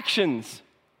actions.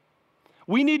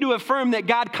 We need to affirm that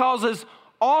God causes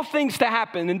all things to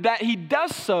happen, and that he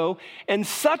does so in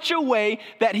such a way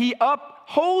that he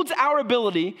upholds our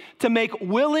ability to make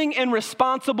willing and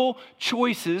responsible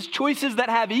choices that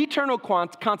have eternal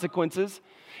consequences,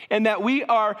 and that we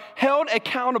are held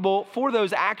accountable for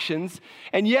those actions.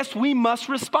 And yes, we must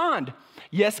respond.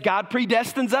 Yes, God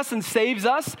predestines us and saves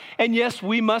us, and yes,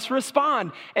 we must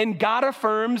respond. And God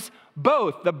affirms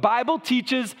both. The Bible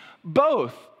teaches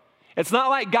both. It's not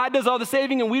like God does all the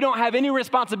saving and we don't have any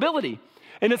responsibility.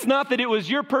 And it's not that it was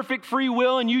your perfect free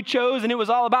will and you chose and it was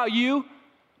all about you.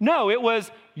 No, it was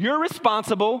you're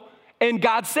responsible and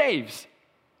God saves.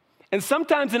 And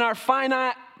sometimes in our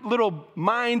finite little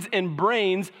minds and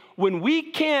brains, when we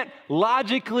can't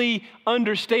logically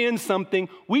understand something,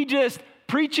 we just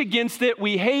preach against it,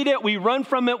 we hate it, we run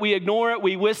from it, we ignore it,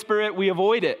 we whisper it, we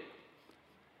avoid it.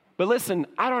 But listen,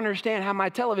 I don't understand how my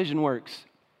television works,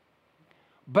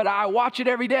 but I watch it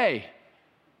every day.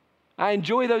 I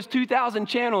enjoy those 2,000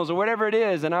 channels or whatever it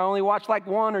is, and I only watch like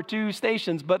 1 or 2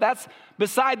 stations, but that's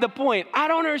beside the point. I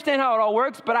don't understand how it all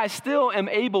works, but I still am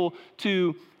able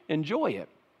to enjoy it.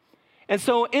 And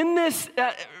so in this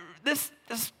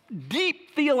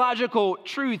deep theological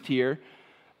truth here,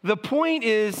 the point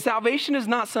is salvation is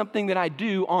not something that I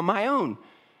do on my own.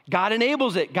 God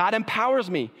enables it. God empowers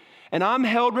me. And I'm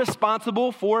held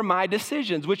responsible for my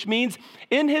decisions, which means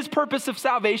in his purpose of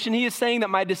salvation, he is saying that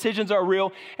my decisions are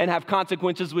real and have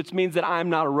consequences, which means that I'm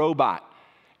not a robot.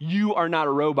 You are not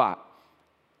a robot.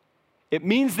 It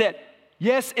means that,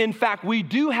 yes, in fact, we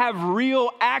do have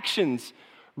real actions,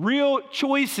 real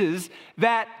choices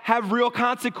that have real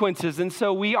consequences. And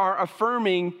so we are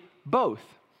affirming both.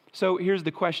 So here's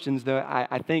the questions that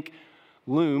I think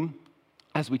loom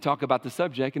as we talk about the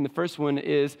subject. And the first one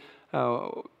is,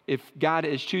 if God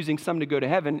is choosing some to go to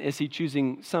heaven, is he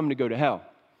choosing some to go to hell?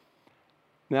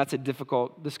 Now, that's a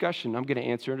difficult discussion. I'm going to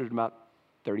answer it in about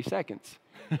 30 seconds.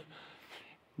 The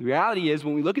reality is,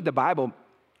 when we look at the Bible,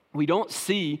 we don't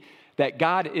see that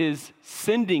God is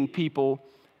sending people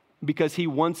because he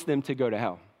wants them to go to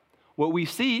hell. What we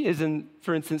see is in,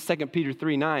 for instance, 2 Peter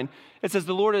 3:9, it says,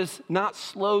 the Lord is not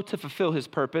slow to fulfill his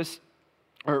purpose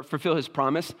or fulfill his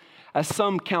promise, as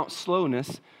some count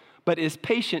slowness, but is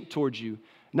patient towards you,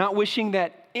 not wishing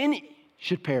that any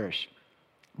should perish,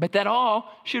 but that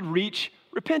all should reach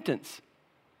repentance.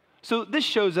 So this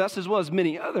shows us, as well as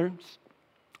many others,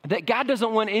 that God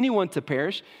doesn't want anyone to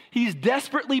perish. He's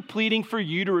desperately pleading for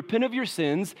you to repent of your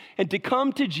sins and to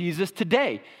come to Jesus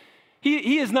today.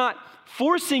 He is not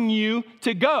forcing you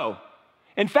to go.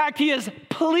 In fact, he is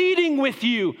pleading with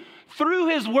you through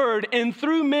his word and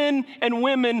through men and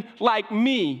women like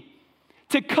me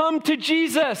to come to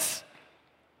Jesus.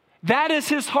 That is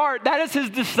his heart. That is his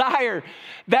desire.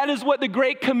 That is what the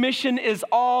Great Commission is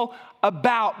all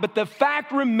about. But the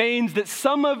fact remains that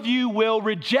some of you will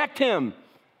reject him.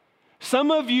 Some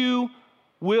of you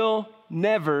will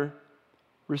never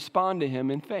respond to him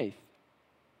in faith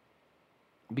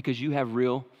because you have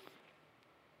real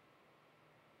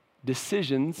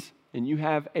decisions and you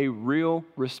have a real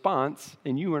response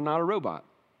and you are not a robot.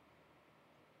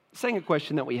 The second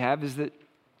question that we have is that,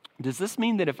 does this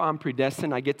mean that if I'm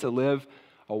predestined, I get to live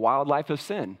a wild life of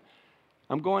sin?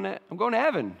 I'm going to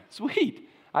heaven. Sweet.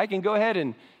 I can go ahead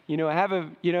and, have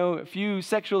a few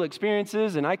sexual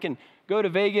experiences, and I can go to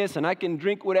Vegas and I can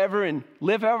drink whatever and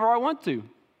live however I want to.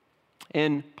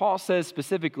 And Paul says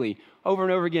specifically over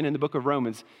and over again in the book of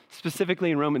Romans,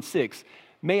 specifically in Romans 6,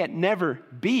 may it never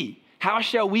be. How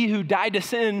shall we who died to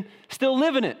sin still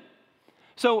live in it?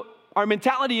 So our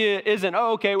mentality isn't,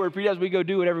 okay, we're predestined, we go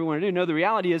do whatever we want to do. No, the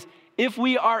reality is, if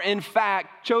we are in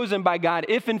fact chosen by God,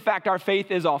 if in fact our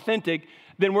faith is authentic,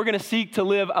 then we're going to seek to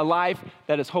live a life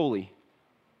that is holy.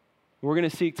 We're going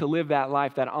to seek to live that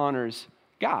life that honors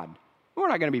God. We're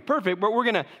not going to be perfect, but we're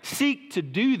going to seek to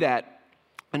do that.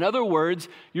 In other words,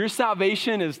 your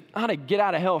salvation is not a get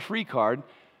out of hell free card,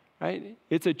 right?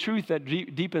 It's a truth that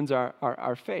deepens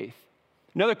our faith.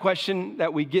 Another question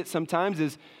that we get sometimes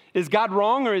is God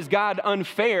wrong or is God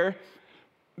unfair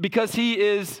because he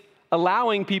is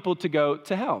allowing people to go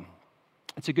to hell?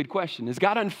 It's a good question. Is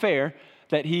God unfair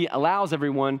that he allows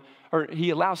everyone, or he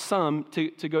allows some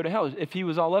to go to hell? If he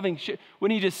was all loving,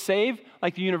 wouldn't he just save,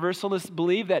 like the universalists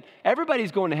believe, that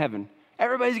everybody's going to heaven?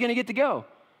 Everybody's going to get to go.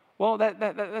 Well,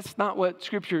 that's not what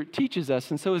Scripture teaches us.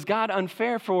 And so is God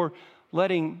unfair for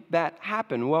letting that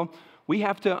happen? Well, we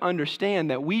have to understand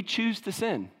that we choose to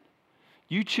sin.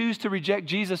 You choose to reject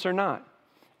Jesus or not.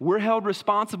 We're held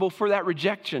responsible for that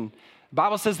rejection. The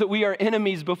Bible says that we are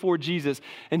enemies before Jesus,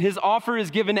 and his offer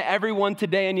is given to everyone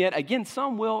today, and yet, again,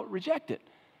 some will reject it.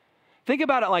 Think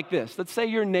about it like this. Let's say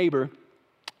your neighbor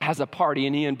has a party,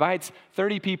 and he invites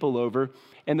 30 people over,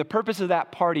 and the purpose of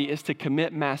that party is to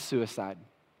commit mass suicide.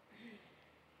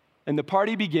 And the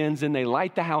party begins, and they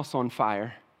light the house on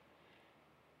fire,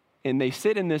 and they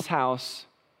sit in this house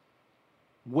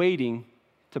waiting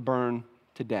to burn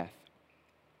to death.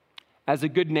 As a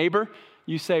good neighbor,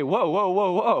 you say,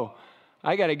 whoa.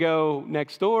 I got to go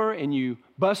next door, and you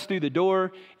bust through the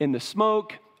door in the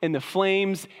smoke, in the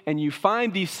flames, and you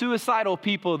find these suicidal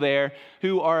people there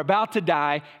who are about to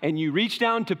die, and you reach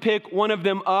down to pick one of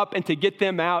them up and to get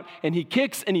them out, and he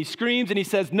kicks and he screams and he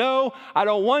says, no, I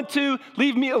don't want to,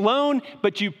 leave me alone,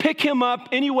 but you pick him up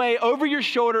anyway over your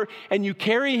shoulder, and you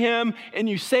carry him and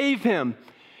you save him.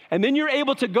 And then you're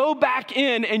able to go back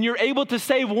in and you're able to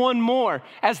save one more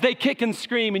as they kick and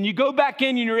scream. And you go back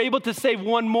in and you're able to save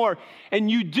one more.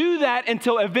 And you do that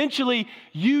until eventually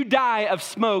you die of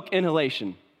smoke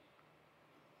inhalation.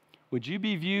 Would you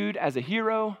be viewed as a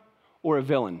hero or a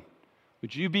villain?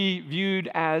 Would you be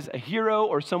viewed as a hero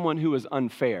or someone who is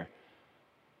unfair?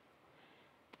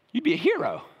 You'd be a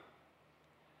hero.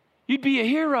 You'd be a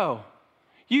hero.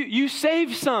 You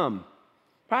save some,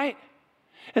 right?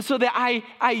 And so the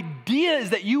idea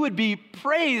is that you would be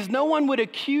praised. No one would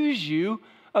accuse you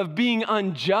of being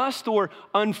unjust or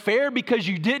unfair because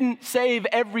you didn't save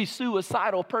every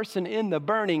suicidal person in the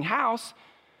burning house.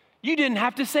 You didn't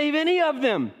have to save any of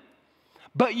them,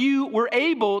 but you were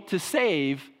able to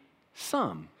save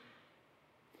some.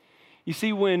 You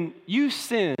see, when you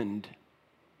sinned,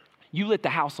 you lit the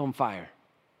house on fire.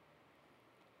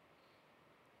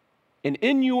 And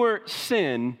in your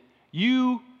sin,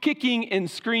 you kicking and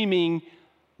screaming,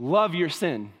 love your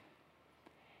sin.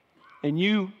 And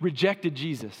you rejected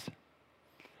Jesus.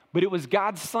 But it was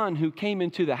God's Son who came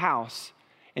into the house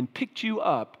and picked you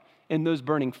up in those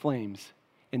burning flames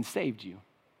and saved you.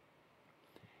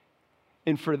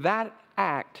 And for that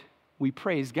act, we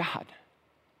praise God.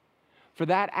 For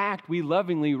that act, we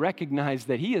lovingly recognize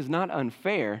that He is not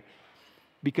unfair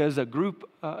because a group,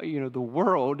 the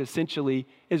world essentially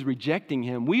is rejecting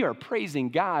Him. We are praising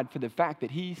God for the fact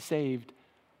that He saved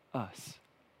us.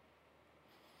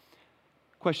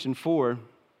 Question 4,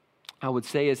 I would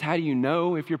say, is how do you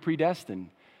know if you're predestined?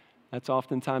 That's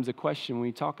oftentimes a question when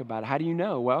we talk about it. How do you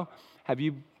know? Well, have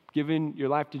you given your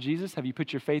life to Jesus? Have you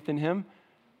put your faith in Him?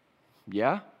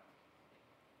 Yeah.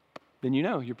 Then you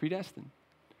know you're predestined.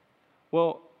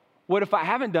 Well, what if I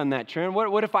haven't done that, Trent?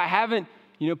 What if I haven't,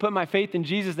 put my faith in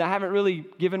Jesus? I haven't really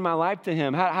given my life to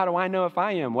Him. How do I know if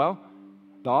I am? Well,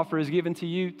 the offer is given to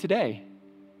you today.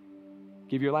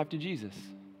 Give your life to Jesus.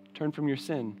 Turn from your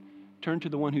sin. Turn to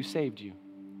the one who saved you.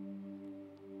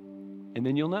 And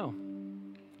then you'll know.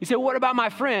 You say, well, what about my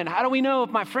friend? How do we know if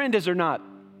my friend is or not?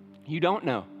 You don't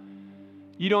know.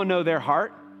 You don't know their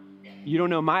heart. You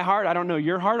don't know my heart. I don't know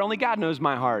your heart. Only God knows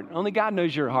my heart. Only God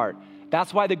knows your heart.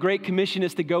 That's why the Great Commission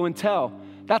is to go and tell.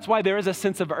 That's why there is a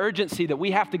sense of urgency that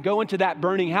we have to go into that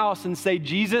burning house and say,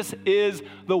 Jesus is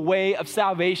the way of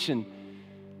salvation.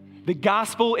 The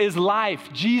gospel is life.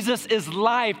 Jesus is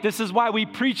life. This is why we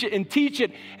preach it and teach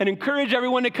it and encourage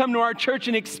everyone to come to our church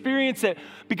and experience it,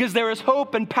 because there is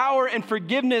hope and power and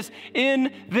forgiveness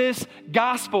in this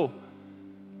gospel.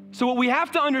 So what we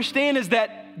have to understand is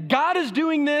that God is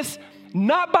doing this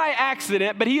not by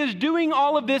accident, but He is doing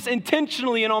all of this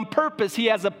intentionally and on purpose. He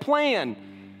has a plan.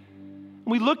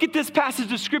 We look at this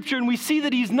passage of Scripture and we see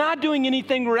that He's not doing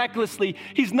anything recklessly.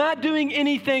 He's not doing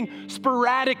anything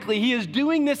sporadically. He is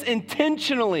doing this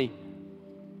intentionally.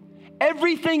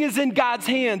 Everything is in God's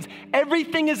hands.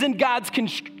 Everything is in God's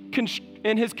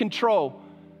in His control.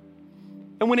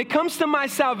 And when it comes to my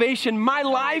salvation, my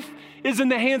life is in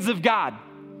the hands of God.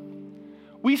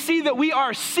 We see that we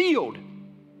are sealed.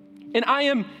 And I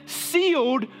am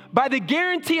sealed by the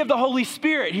guarantee of the Holy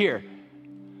Spirit here.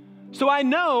 So I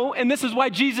know, and this is why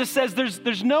Jesus says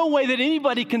there's no way that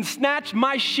anybody can snatch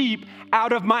my sheep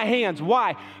out of my hands.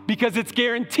 Why? Because it's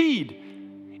guaranteed.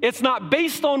 It's not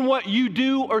based on what you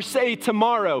do or say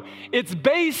tomorrow. It's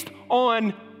based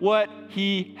on what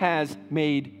He has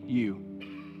made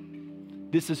you.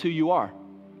 This is who you are.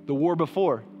 The war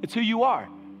before, it's who you are.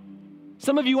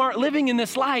 Some of you aren't living in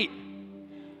this light.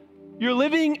 You're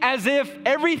living as if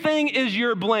everything is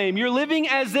your blame. You're living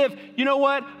as if, you know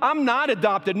what? I'm not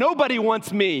adopted. Nobody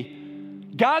wants me.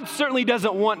 God certainly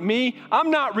doesn't want me. I'm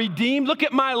not redeemed. Look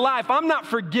at my life. I'm not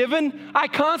forgiven. I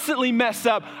constantly mess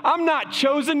up. I'm not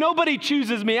chosen. Nobody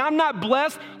chooses me. I'm not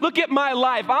blessed. Look at my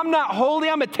life. I'm not holy.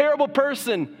 I'm a terrible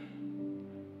person.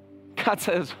 God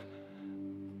says,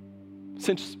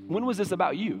 since when was this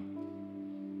about you?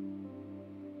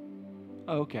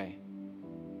 Oh, okay.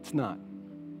 It's not.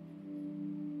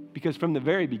 Because from the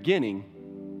very beginning,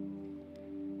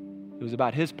 it was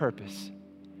about His purpose.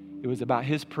 It was about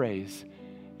His praise.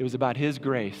 It was about His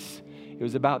grace. It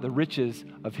was about the riches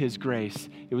of His grace.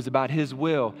 It was about His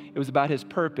will. It was about His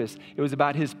purpose. It was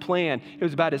about His plan. It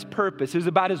was about His purpose. It was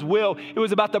about His will. It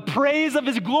was about the praise of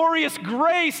His glorious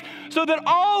grace, so that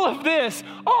all of this,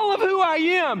 all of who I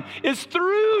am, is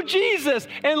through Jesus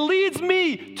and leads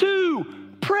me to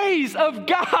praise of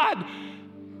God.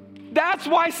 That's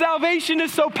why salvation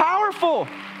is so powerful.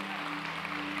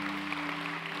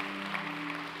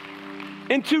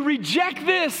 And to reject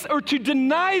this or to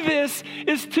deny this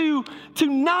is to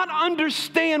not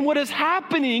understand what is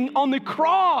happening on the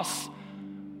cross.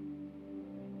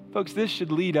 Folks, this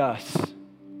should lead us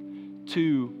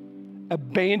to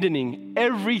abandoning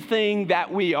everything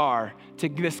that we are to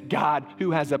this God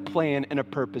who has a plan and a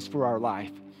purpose for our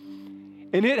life.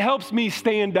 And it helps me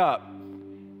stand up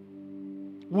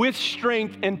with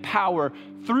strength and power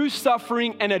through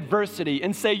suffering and adversity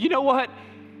and say, you know what?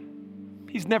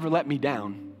 He's never let me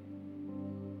down.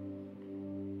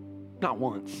 Not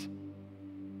once.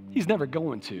 He's never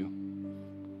going to.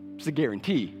 It's a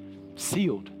guarantee.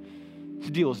 Sealed.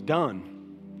 This deal is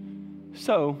done.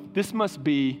 So this must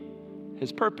be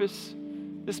his purpose.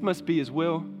 This must be his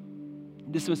will.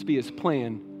 This must be his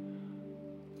plan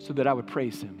so that I would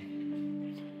praise him.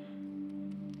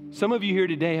 Some of you here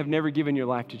today have never given your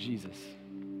life to Jesus.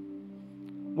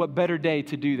 What better day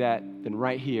to do that than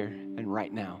right here and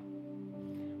right now?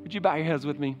 Would you bow your heads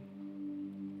with me?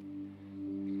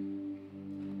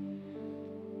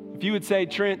 If you would say,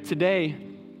 Trent, today,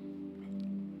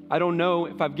 I don't know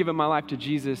if I've given my life to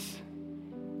Jesus,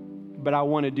 but I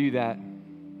want to do that.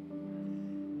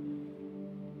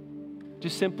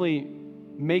 Just simply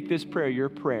make this prayer your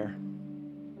prayer.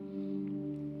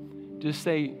 Just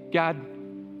say, God,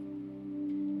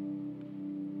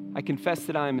 I confess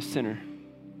that I am a sinner.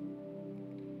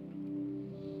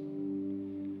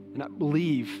 And I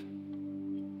believe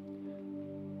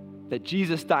that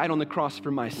Jesus died on the cross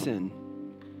for my sin.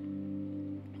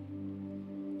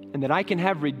 And that I can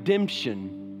have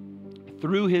redemption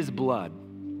through his blood,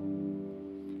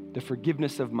 the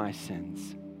forgiveness of my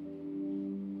sins.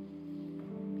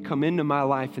 Come into my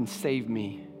life and save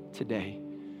me today.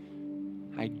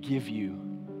 I give you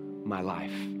my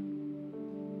life.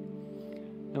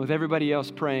 And with everybody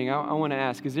else praying, I want to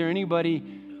ask, is there anybody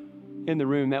in the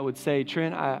room that would say,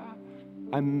 Trent,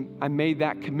 I made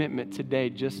that commitment today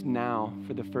just now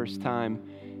for the first time?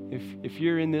 If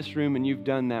you're in this room and you've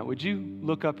done that, would you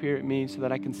look up here at me so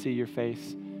that I can see your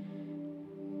face?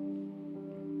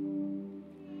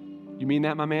 You mean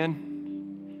that, my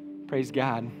man? Praise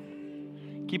God.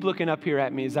 Keep looking up here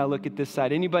at me as I look at this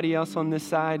side. Anybody else on this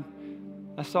side?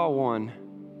 I saw one.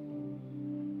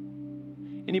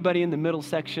 Anybody in the middle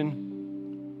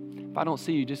section? If I don't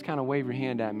see you, just kind of wave your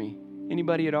hand at me.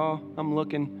 Anybody at all? I'm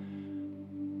looking.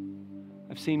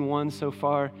 I've seen one so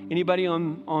far. Anybody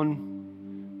on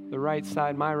the right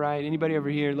side, my right? Anybody over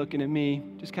here looking at me?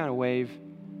 Just kind of wave.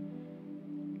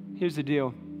 Here's the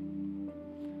deal.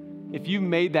 If you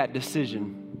made that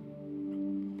decision,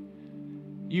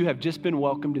 you have just been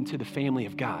welcomed into the family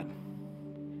of God.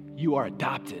 You are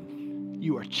adopted.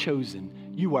 You are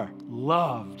chosen. You are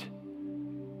loved.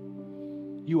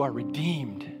 You are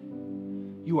redeemed.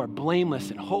 You are blameless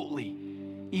and holy.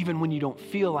 Even when you don't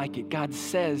feel like it, God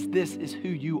says this is who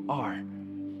you are.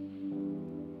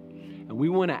 And we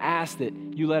want to ask that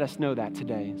you let us know that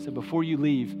today. So before you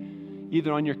leave,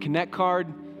 either on your Connect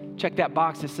card, check that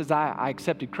box that says, I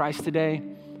accepted Christ today,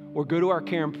 or go to our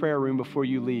care and prayer room before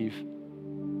you leave.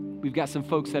 We've got some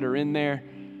folks that are in there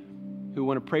who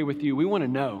want to pray with you. We want to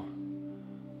know.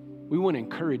 We want to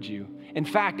encourage you. In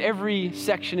fact, every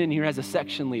section in here has a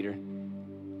section leader.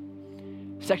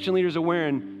 Section leaders are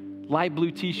wearing light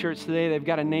blue t-shirts today. They've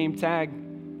got a name tag.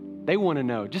 They want to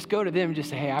know. Just go to them and just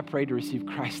say, hey, I prayed to receive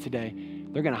Christ today.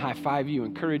 They're going to high five you,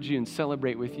 encourage you, and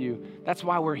celebrate with you. That's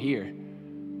why we're here.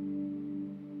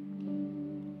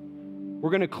 We're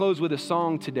going to close with a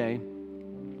song today.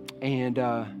 And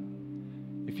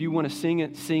if you want to sing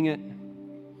it, sing it.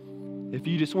 If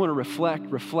you just want to reflect,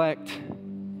 reflect.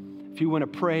 If you want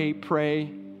to pray,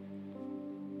 pray.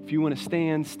 If you want to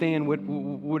stand, stand.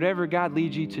 Whatever God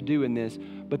leads you to do in this.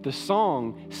 But the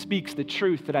song speaks the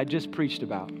truth that I just preached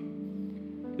about.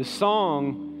 The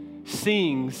song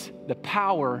sings the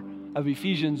power of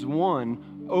Ephesians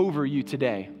 1 over you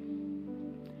today.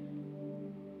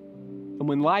 And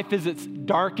when life is its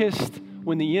darkest,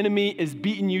 when the enemy is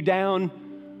beating you down,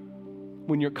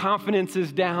 when your confidence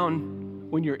is down,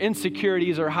 when your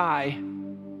insecurities are high,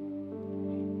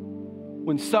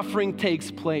 when suffering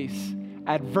takes place,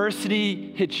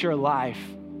 adversity hits your life,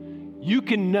 you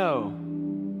can know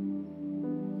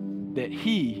that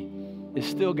He is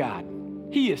still God.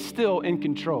 He is still in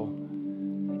control.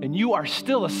 And you are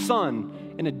still a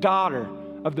son and a daughter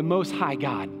of the Most High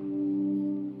God.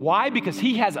 Why? Because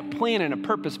He has a plan and a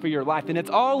purpose for your life, and it's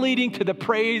all leading to the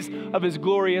praise of His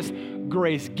glorious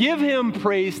grace. Give Him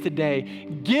praise today.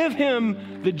 Give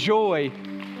Him the joy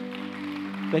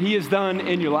that He has done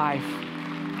in your life.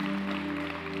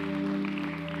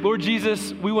 Lord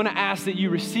Jesus, we want to ask that you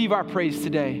receive our praise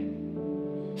today.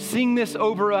 Sing this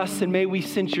over us, and may we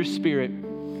sense your Spirit.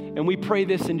 And we pray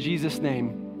this in Jesus'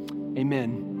 name.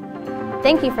 Amen.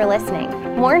 Thank you for listening.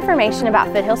 More information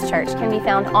about Foothills Church can be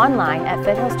found online at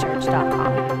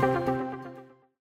foothillschurch.com.